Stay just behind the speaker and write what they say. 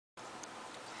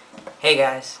Hey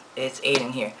guys, it's Aiden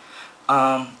here,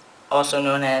 also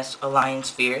known as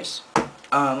Alliance Fears.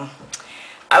 I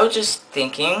was just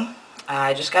thinking,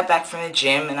 I just got back from the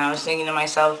gym and I was thinking to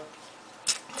myself,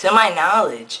 to my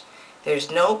knowledge, there's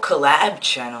no collab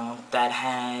channel that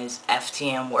has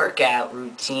FTM workout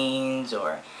routines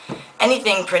or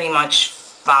anything pretty much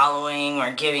following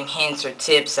or giving hints or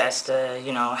tips as to,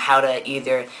 how to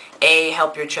either A,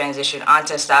 help your transition on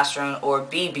testosterone, or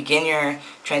B, begin your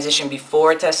transition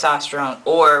before testosterone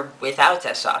or without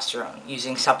testosterone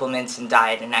using supplements and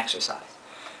diet and exercise.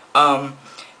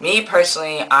 Me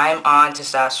personally, I'm on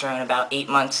testosterone about 8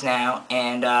 months now,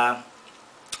 and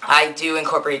I do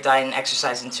incorporate diet and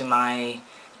exercise into my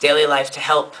daily life to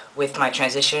help with my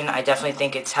transition. I definitely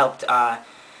think it's helped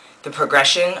the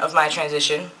progression of my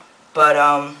transition. But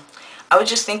I was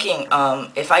just thinking,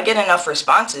 if I get enough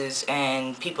responses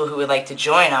and people who would like to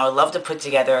join, I would love to put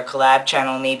together a collab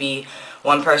channel, maybe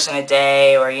one person a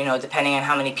day, or, depending on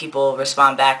how many people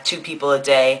respond back, 2 people a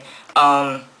day.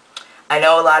 I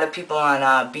know a lot of people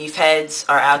on Beef Heads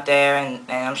are out there, and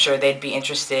I'm sure they'd be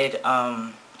interested.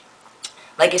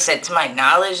 Like I said, to my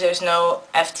knowledge, there's no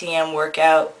FTM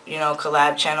workout,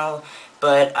 collab channel,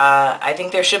 but I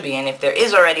think there should be, and if there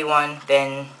is already one,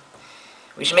 then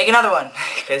we should make another one,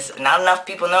 because not enough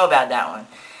people know about that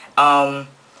one.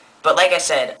 But like I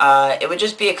said, it would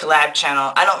just be a collab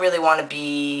channel. I don't really want to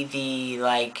be the,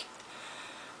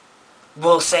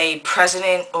 we'll say,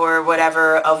 president or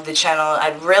whatever of the channel.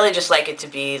 I'd really just like it to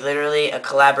be literally a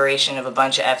collaboration of a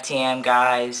bunch of FTM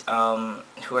guys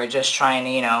who are just trying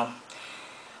to,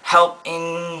 help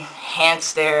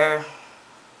enhance their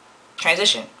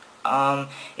transition.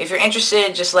 If you're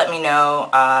interested, just let me know.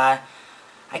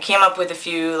 I came up with a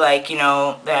few, I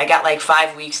got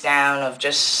 5 weeks down of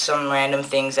just some random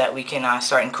things that we can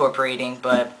start incorporating.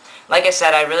 But like I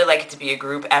said, I'd really like it to be a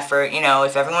group effort.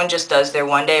 If everyone just does their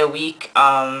 1 day a week,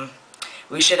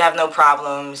 we should have no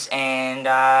problems. And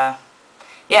yeah,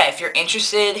 if you're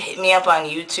interested, hit me up on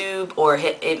YouTube or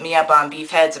hit me up on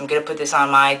Beefheads. I'm going to put this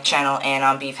on my channel and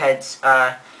on Beefheads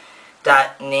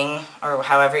 .ning, or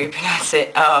however you pronounce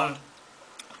it.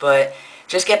 But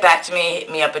just get back to me, hit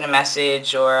me up in a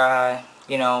message, or,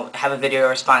 have a video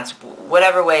response,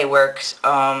 whatever way works.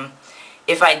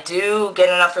 If I do get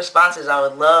enough responses, I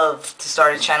would love to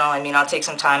start a channel. I'll take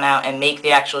some time out and make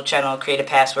the actual channel, create a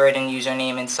password and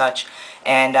username and such.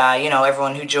 And,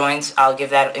 everyone who joins, I'll give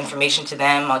that information to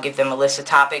them. I'll give them a list of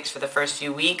topics for the first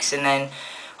few weeks, and then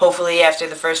hopefully after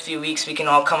the first few weeks we can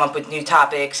all come up with new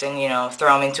topics and,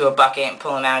 throw them into a bucket and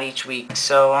pull them out each week.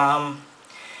 So,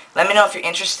 let me know if you're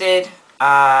interested.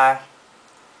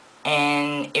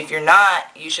 And if you're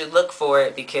not, you should look for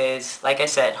it, because like I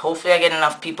said, hopefully I get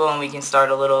enough people and we can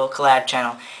start a little collab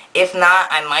channel. If not,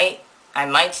 I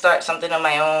might start something of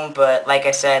my own, but like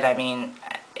I said,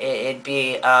 it'd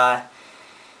be a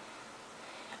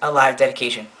live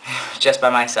dedication just by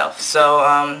myself. So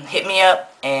hit me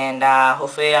up, and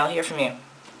hopefully I'll hear from you.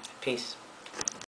 Peace.